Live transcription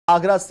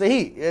आगरा से ही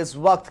इस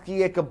वक्त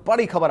की एक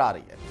बड़ी खबर आ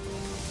रही है,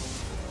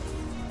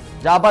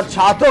 जहां पर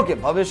छात्रों के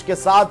भविष्य के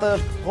साथ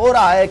हो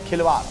रहा है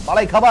खिलवाड़।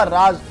 बड़ी खबर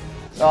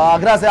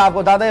आगरा से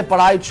आपको बता दें,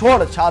 पढ़ाई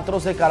छोड़ छात्रों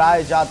से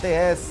कराए जाते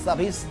हैं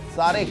सभी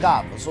सारे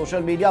काम।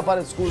 सोशल मीडिया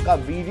पर स्कूल का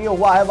वीडियो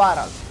हुआ है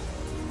वायरल।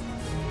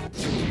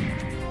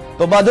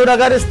 तो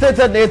मधुनगर स्थित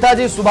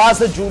Netaji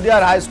Subhash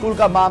junior high school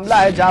का मामला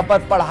है, जहां पर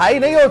पढ़ाई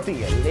नहीं होती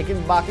है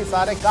लेकिन बाकी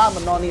सारे काम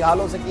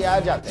नौनिहालों से किए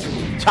जाते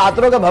हैं।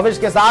 छात्रों के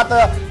भविष्य के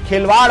साथ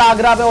खिलवाड़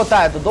आगरा में होता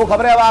है। तो दो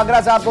खबरें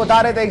आगरा से आपको बता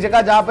रहे थे, एक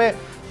जगह जहां पे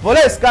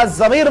पुलिस का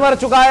जमीर मर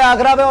चुका है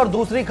आगरा में, और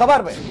दूसरी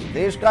खबर में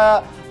देश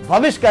का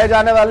भविष्य कहे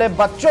जाने वाले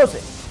बच्चों से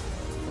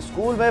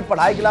स्कूल में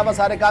पढ़ाई के अलावा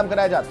सारे काम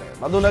कराए जाते हैं।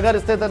 मधुनगर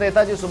स्थित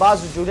Netaji Subhash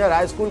junior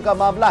high school का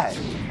मामला है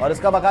और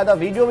इसका बाकायदा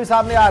वीडियो भी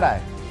सामने आ रहा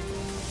है।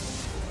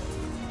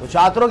 तो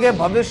छात्रों के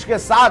भविष्य के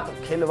साथ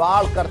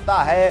खिलवाड़ करता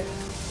है,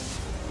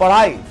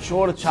 पढ़ाई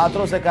छोड़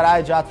छात्रों से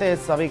कराए जाते हैं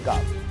सभी काम।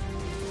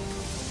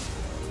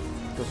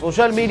 तो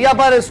सोशल मीडिया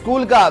पर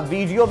स्कूल का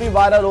वीडियो भी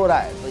वायरल हो रहा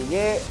है। तो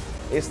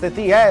ये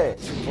स्थिति है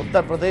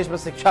उत्तर प्रदेश में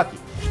शिक्षा की।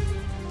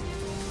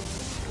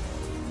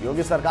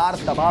 योगी सरकार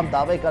तमाम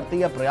दावे करती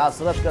है,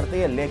 प्रयासरत करती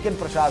है, लेकिन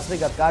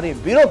प्रशासनिक अधिकारी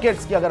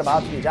ब्यूरोक्रेट्स की अगर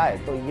बात की जाए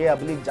तो ये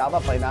अबलीग जामा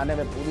पहनाने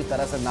में पूरी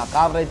तरह से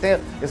नाकाम रहते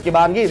हैं। इसकी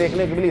बानगी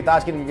देखने को मिली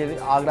ताज की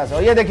आगरा से।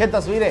 और ये देखिए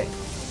तस्वीरें,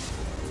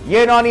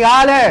 ये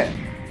नौनिहाल है,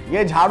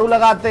 ये झाड़ू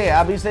लगाते हैं।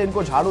 अभी से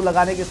इनको झाड़ू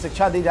लगाने की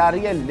शिक्षा दी जा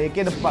रही है,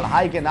 लेकिन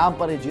पढ़ाई के नाम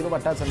पर ये जीरो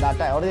बट्टा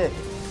सन्नाटा है और ये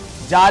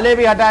जाले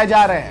भी हटाए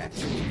जा रहे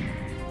हैं।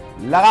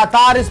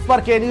 लगातार इस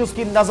पर KEWS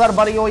की नजर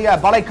बनी हुई है।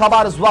 बड़ी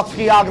खबर इस वक्त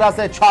की आगरा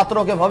से,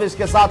 छात्रों के भविष्य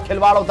के साथ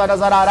खिलवाड़ होता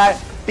नजर आ रहा है।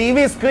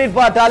 टीवी स्क्रीन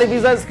पर,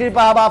 टेलीविजन स्क्रीन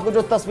पर हम आपको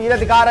जो तस्वीरें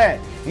दिखा रहे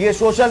हैं, ये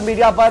सोशल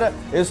मीडिया पर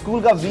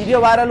स्कूल का वीडियो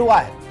वायरल हुआ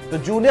है। तो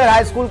जूनियर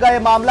हाई स्कूल का यह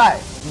मामला है,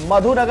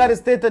 मधुनगर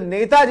स्थित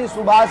नेताजी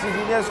सुभाष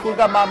जूनियर स्कूल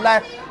का मामला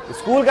है।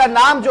 स्कूल का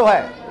नाम जो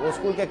है वो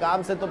स्कूल के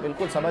काम से तो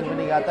बिल्कुल समझ में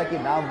नहीं आता कि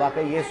नाम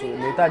वाकई ये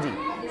नेताजी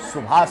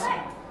सुभाष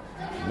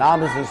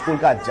नाम इस स्कूल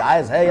का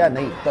जायज है या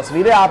नहीं।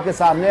 तस्वीरें आपके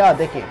सामने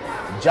देखिए,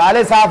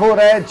 जाले साफ हो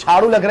रहे हैं,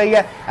 झाड़ू लग रही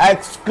है।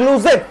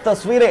 एक्सक्लूसिव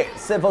तस्वीरें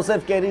सिर्फ और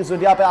सिर्फ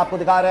KEWS-INDIA पे आपको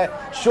दिखा रहे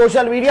हैं।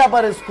 सोशल मीडिया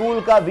पर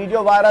स्कूल का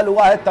वीडियो वायरल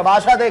हुआ है।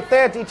 तमाशा देखते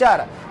हैं,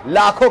 टीचर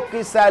लाखों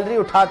की सैलरी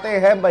उठाते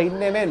हैं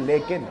महीने में,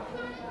 लेकिन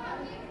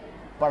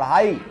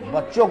पढ़ाई,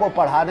 बच्चों को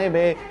पढ़ाने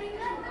में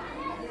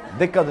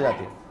दिक्कत हो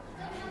जाती है।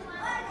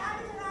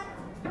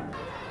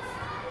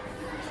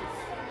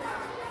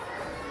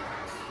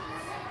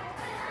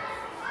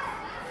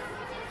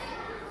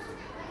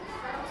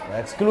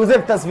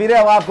 एक्सक्लूसिव तस्वीरें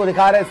हम आपको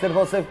दिखा रहे हैं सिर्फ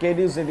और सिर्फ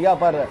KEWS-INDIA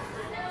पर।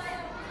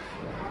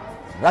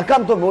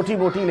 रकम तो मोटी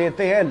मोटी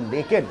लेते हैं,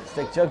 लेकिन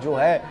शिक्षक जो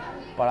है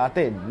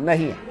पढ़ाते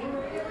नहीं है।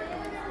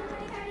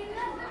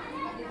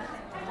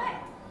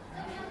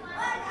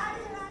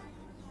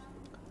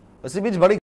 इसी बीच बड़ी